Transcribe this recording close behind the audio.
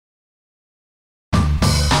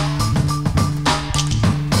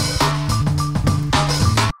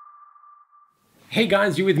Hey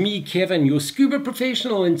guys, you're with me, Kevin, your scuba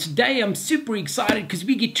professional, and today I'm super excited because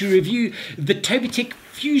we get to review the Tovatec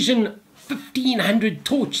Fusion 1500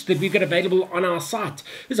 torch that we've got available on our site.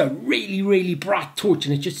 It's a really bright torch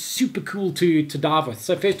and it's just super cool to dive with.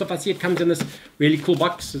 So first off, I see it comes in this really cool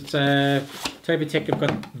box. It's Tovatec have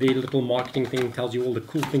got their little marketing thing, tells you all the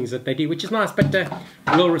cool things that they do, which is nice, but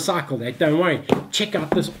we'll recycle that, don't worry. Check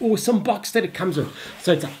out this awesome box that it comes with.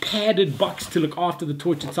 So it's a padded box to look after the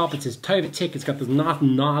torch itself. It says Tovatec. It's got this nice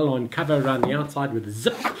nylon cover around the outside with a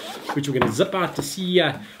zip, which we're going to zip out to see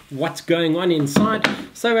what's going on inside.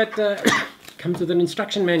 So it comes with an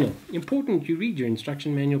instruction manual. Important you read your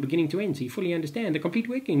instruction manual beginning to end so you fully understand the complete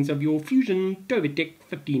workings of your Fusion Tovatec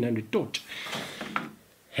 1500 torch.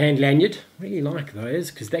 Hand lanyard, really like those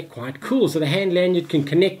because they're quite cool. So the hand lanyard can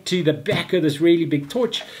connect to the back of this really big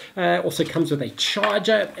torch. Also comes with a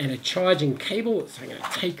charger and a charging cable. So I'm going to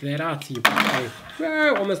take that out. So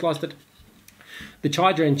you almost lost it. The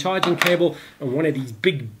charger and charging cable and one of these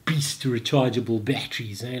big beast rechargeable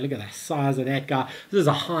batteries. Hey, look at the size of that guy. This is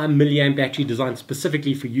a high milliamp battery designed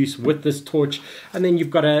specifically for use with this torch. And then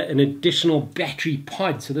you've got an additional battery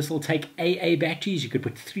pod. So this will take AA batteries. You could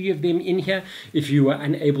put 3 of them in here. If you were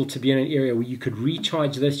unable to be in an area where you could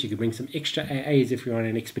recharge this, you could bring some extra AAs if you're on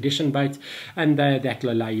an expedition boat. And that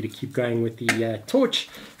will allow you to keep going with the torch.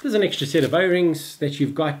 There's an extra set of O-rings that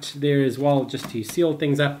you've got there as well, just to seal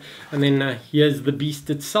things up. And then here's the beast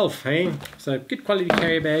itself, hey? So good quality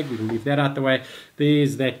carrier bag. We can leave that out the way.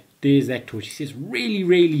 There's that torch. It says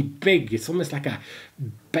really big. It's almost like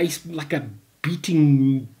a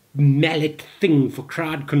beating mallet thing for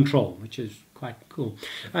crowd control, which is quite cool.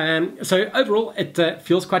 So overall, it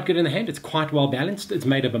feels quite good in the hand. It's quite well balanced. It's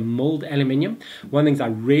made of a milled aluminium. One of the things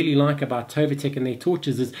I really like about Tovatec and their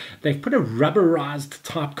torches is they've put a rubberized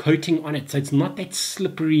type coating on it, so it's not that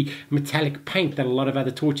slippery metallic paint that a lot of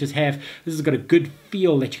other torches have. This has got a good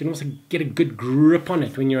feel that you can also get a good grip on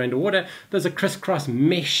it when you're underwater. There's a crisscross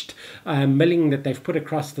meshed milling that they've put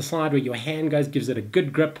across the side where your hand goes, gives it a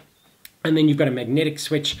good grip. And then you've got a magnetic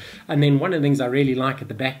switch. And then one of the things I really like at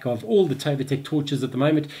the back of all the Tovatec torches at the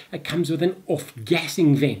moment, it comes with an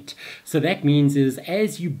off-gassing vent. So that means is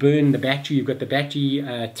as you burn the battery, you've got the battery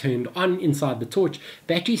turned on inside the torch.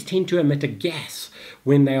 Batteries tend to emit a gas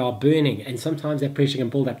when they are burning. And sometimes that pressure can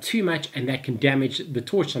build up too much and that can damage the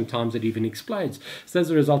torch. Sometimes it even explodes. So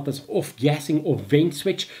as a result, this off-gassing or vent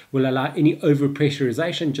switch will allow any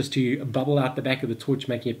overpressurization just to bubble out the back of the torch,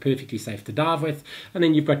 making it perfectly safe to dive with. And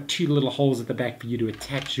then you've got 2 little holes at the back for you to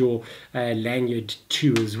attach your lanyard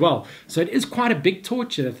to as well. So it is quite a big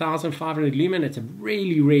torch at 1500 lumen. It's a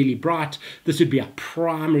really bright. This would be a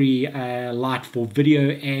primary light for video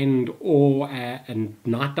and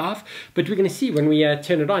night dive, but we're going to see when we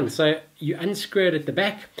turn it on. So you unscrew it at the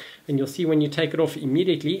back and you'll see when you take it off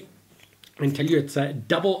immediately and tell you it's a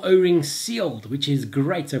double O-ring sealed, which is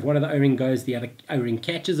great. So if one of the O-ring goes, the other O-ring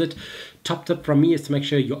catches it. Top tip from me is to make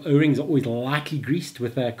sure your O-rings are always lightly greased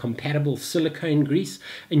with a compatible silicone grease,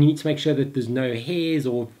 and you need to make sure that there's no hairs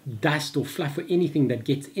or dust or fluff or anything that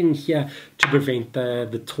gets in here to prevent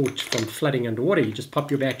the torch from flooding underwater. You just pop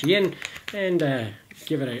your battery in and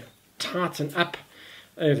give it a tighten up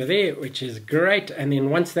over there, which is great. And then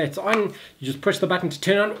once that's on, you just push the button to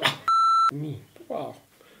turn on. Wow.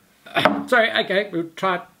 Sorry, okay, we'll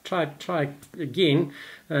try again.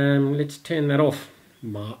 Let's turn that off.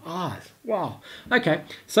 My eyes, wow. Okay,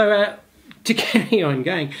 so to carry on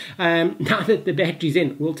going, now that the battery's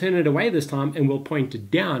in, we'll turn it away this time and we'll point it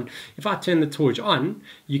down. If I turn the torch on,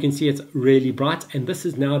 you can see it's really bright, and this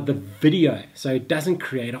is now the video, so it doesn't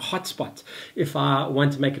create a hotspot. If I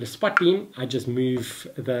want to make it a spot beam, I just move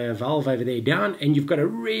the valve over there down and you've got a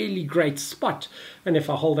really great spot. And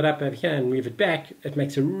if I hold it up over here and move it back, it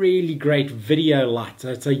makes a really great video light. So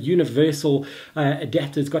it's a universal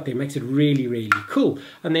adapter it's got there, makes it really cool.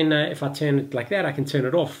 And then if I turn it like that, I can turn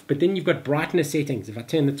it off. But then you've got brightness settings. If I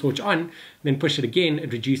turn the torch on, then push it again,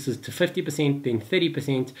 it reduces to 50%, then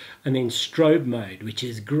 30%, and then strobe mode, which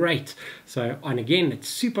is great. So on again, it's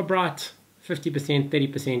super bright, 50%,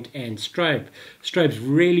 30%, and strobe. Strobe's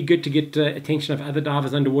really good to get attention of other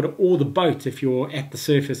divers underwater or the boat if you're at the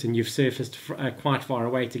surface and you've surfaced quite far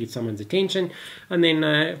away to get someone's attention. And then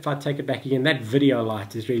if I take it back again, that video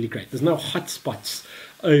light is really great. There's no hot spots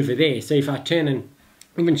over there. So if I turn and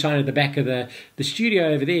even shine at the back of the studio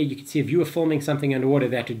over there, you can see if you were filming something underwater,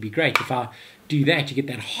 that would be great. If I do that, you get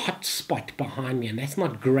that hot spot behind me, and that's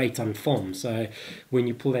not great on film. So when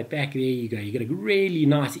you pull that back, there you go. You get a really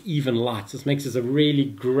nice even light. This makes this a really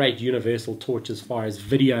great universal torch as far as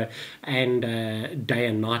video and day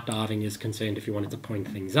and night diving is concerned, if you wanted to point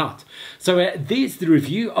things out. So there's the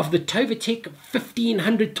review of the Tovatec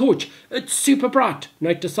 1500 torch. It's super bright.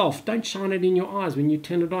 Note to self, don't shine it in your eyes when you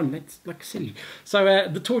turn it on. That's like silly. So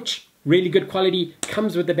the torch, really good quality,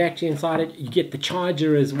 comes with the battery inside it. You get the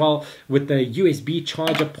charger as well with the USB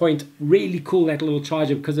charger point. Really cool, that little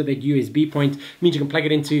charger, because of that USB point. It means you can plug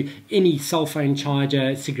it into any cell phone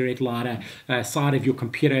charger, cigarette lighter, side of your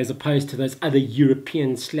computer, as opposed to those other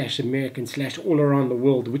European / American / all around the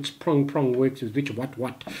world, which prong works with which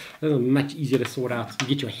what. Those are much easier to sort out. You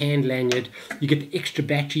get your hand lanyard, you get the extra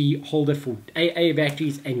battery holder for AA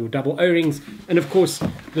batteries and your double O-rings, and of course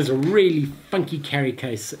there's a really funky carry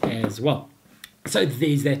case as well. So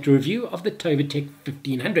there's that review of the Tovatec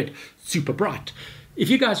 1500, super bright. If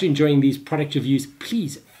you guys are enjoying these product reviews,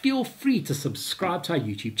 please feel free to subscribe to our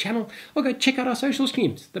YouTube channel or go check out our social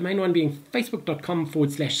streams, the main one being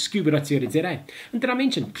facebook.com/scuba.co.za. And did I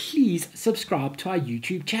mention, please subscribe to our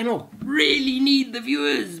YouTube channel. Really need the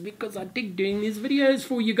viewers, because I dig doing these videos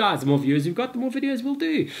for you guys. The more viewers we've got, the more videos we'll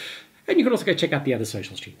do. And you can also go check out the other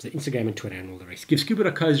social streams, the Instagram and Twitter and all the rest. Give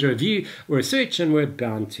Scuba.co.za a review or a search and we're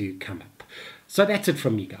bound to come up. So that's it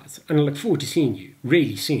from me, guys. And I look forward to seeing you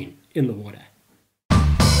really soon in the water.